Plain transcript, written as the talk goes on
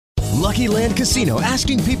Lucky Land Casino,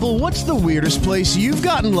 asking people, what's the weirdest place you've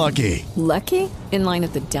gotten lucky? Lucky? In line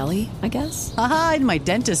at the deli, I guess? Aha, in my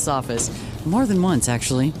dentist's office. More than once,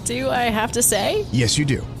 actually. Do I have to say? Yes, you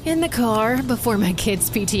do. In the car before my kids'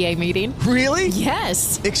 PTA meeting. Really?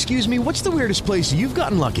 Yes. Excuse me, what's the weirdest place you've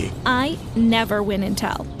gotten lucky? I never win and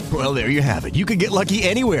tell. Well, there you have it. You can get lucky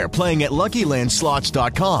anywhere, playing at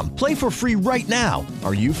LuckyLandSlots.com. Play for free right now.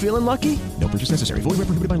 Are you feeling lucky? No purchase necessary. Void where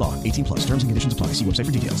prohibited by law. 18 plus. Terms and conditions apply. See website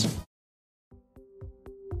for details.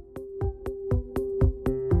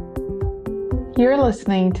 You're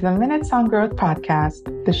listening to the Minutes on Growth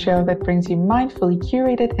podcast, the show that brings you mindfully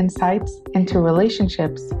curated insights into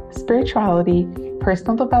relationships, spirituality,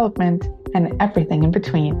 personal development, and everything in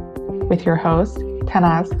between, with your host,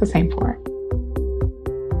 Tanaz Hussainpour.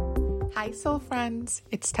 Hi, soul friends.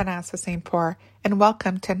 It's Tanaz Hussainpour, and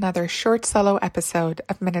welcome to another short solo episode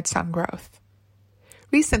of Minutes on Growth.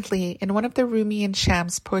 Recently, in one of the Rumi and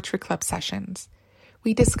Shams Poetry Club sessions,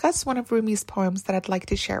 we discussed one of Rumi's poems that I'd like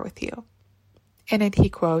to share with you. In it, he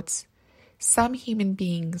quotes, "Some human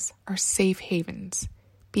beings are safe havens.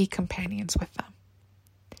 Be companions with them."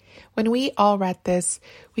 When we all read this,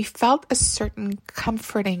 we felt a certain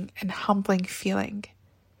comforting and humbling feeling.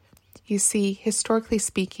 You see, historically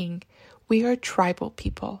speaking, we are tribal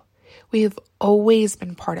people. We have always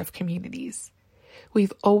been part of communities.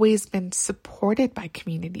 We've always been supported by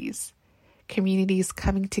communities. Communities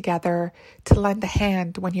coming together to lend a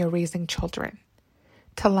hand when you're raising children,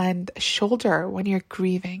 to lend a shoulder when you're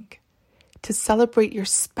grieving, to celebrate your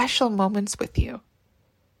special moments with you.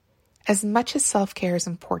 As much as self-care is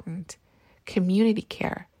important, community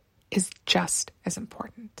care is just as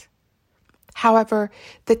important. However,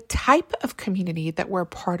 the type of community that we're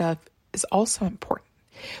part of is also important.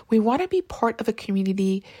 We want to be part of a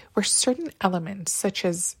community where certain elements such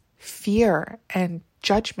as fear and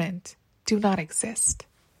judgment do not exist.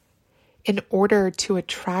 In order to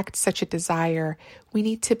attract such a desire, we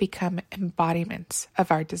need to become embodiments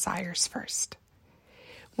of our desires first.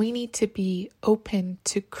 We need to be open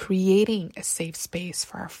to creating a safe space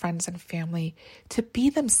for our friends and family to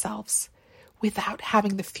be themselves without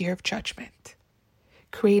having the fear of judgment.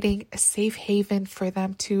 Creating a safe haven for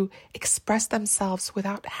them to express themselves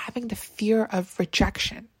without having the fear of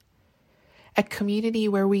rejection. A community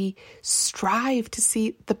where we strive to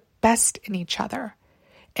see the best in each other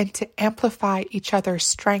and to amplify each other's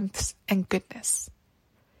strengths and goodness.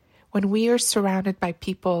 When we are surrounded by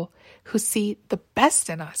people who see the best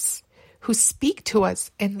in us, who speak to us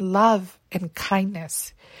in love and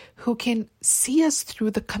kindness, who can see us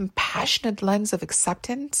through the compassionate lens of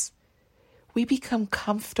acceptance, we become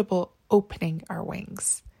comfortable opening our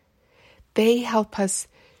wings. They help us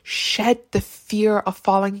shed the fear of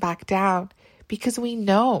falling back down because we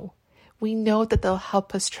know that they'll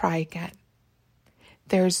help us try again.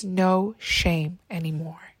 There's no shame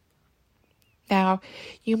anymore. Now,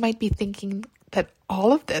 you might be thinking that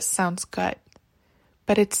all of this sounds good,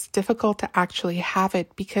 but it's difficult to actually have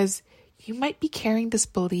it because you might be carrying this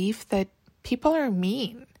belief that people are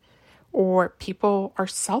mean, or people are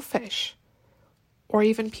selfish, or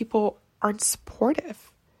even people aren't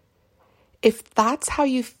supportive. If that's how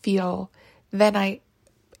you feel, then I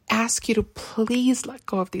ask you to please let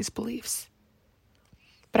go of these beliefs.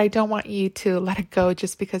 But I don't want you to let it go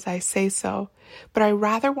just because I say so. But I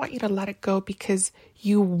rather want you to let it go because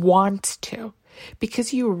you want to.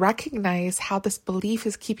 Because you recognize how this belief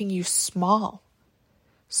is keeping you small.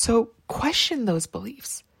 So question those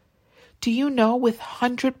beliefs. Do you know with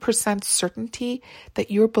 100% certainty that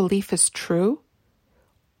your belief is true?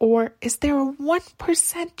 Or is there a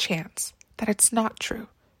 1% chance that it's not true?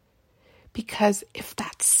 Because if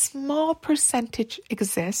that small percentage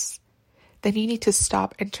exists, then you need to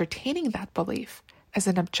stop entertaining that belief as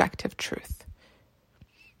an objective truth.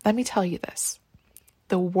 Let me tell you this.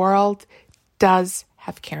 The world does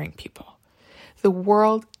have caring people. The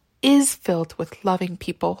world is filled with loving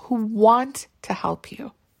people who want to help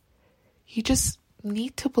you. You just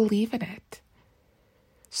need to believe in it.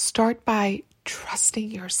 Start by trusting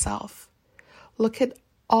yourself. Look at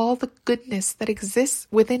all the goodness that exists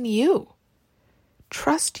within you.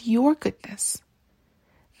 Trust your goodness.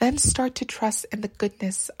 Then start to trust in the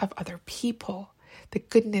goodness of other people, the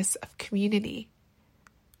goodness of community.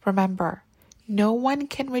 Remember, no one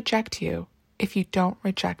can reject you if you don't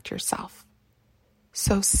reject yourself.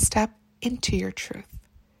 So step into your truth.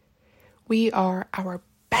 We are our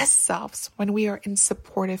best selves when we are in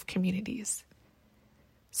supportive communities.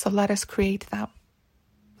 So let us create them.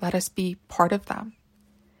 Let us be part of them.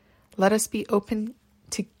 Let us be open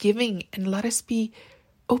to giving, and let us be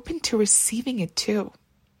open to receiving it too.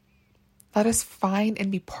 Let us find and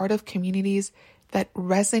be part of communities that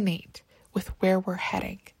resonate with where we're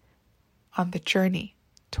heading on the journey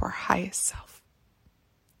to our highest self.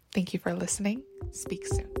 Thank you for listening. Speak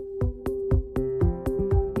soon.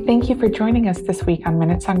 Thank you for joining us this week on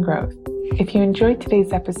Minutes on Growth. If you enjoyed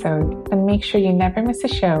today's episode, then make sure you never miss a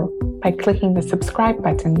show by clicking the subscribe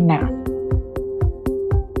button now.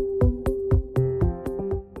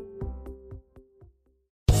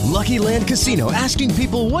 Lucky Land Casino, asking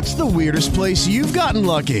people, what's the weirdest place you've gotten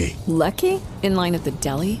lucky? Lucky? In line at the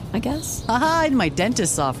deli, I guess? Aha, in my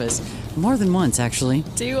dentist's office. More than once, actually.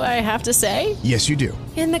 Do I have to say? Yes, you do.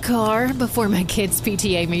 In the car before my kids'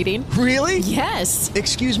 PTA meeting. Really? Yes.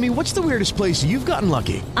 Excuse me, what's the weirdest place you've gotten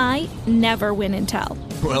lucky? I never win and tell.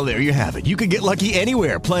 Well, there you have it. You can get lucky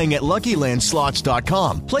anywhere, playing at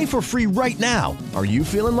LuckyLandSlots.com. Play for free right now. Are you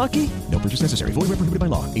feeling lucky? No purchase necessary. Void where prohibited by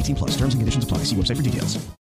law. 18+. Terms and conditions apply. See website for details.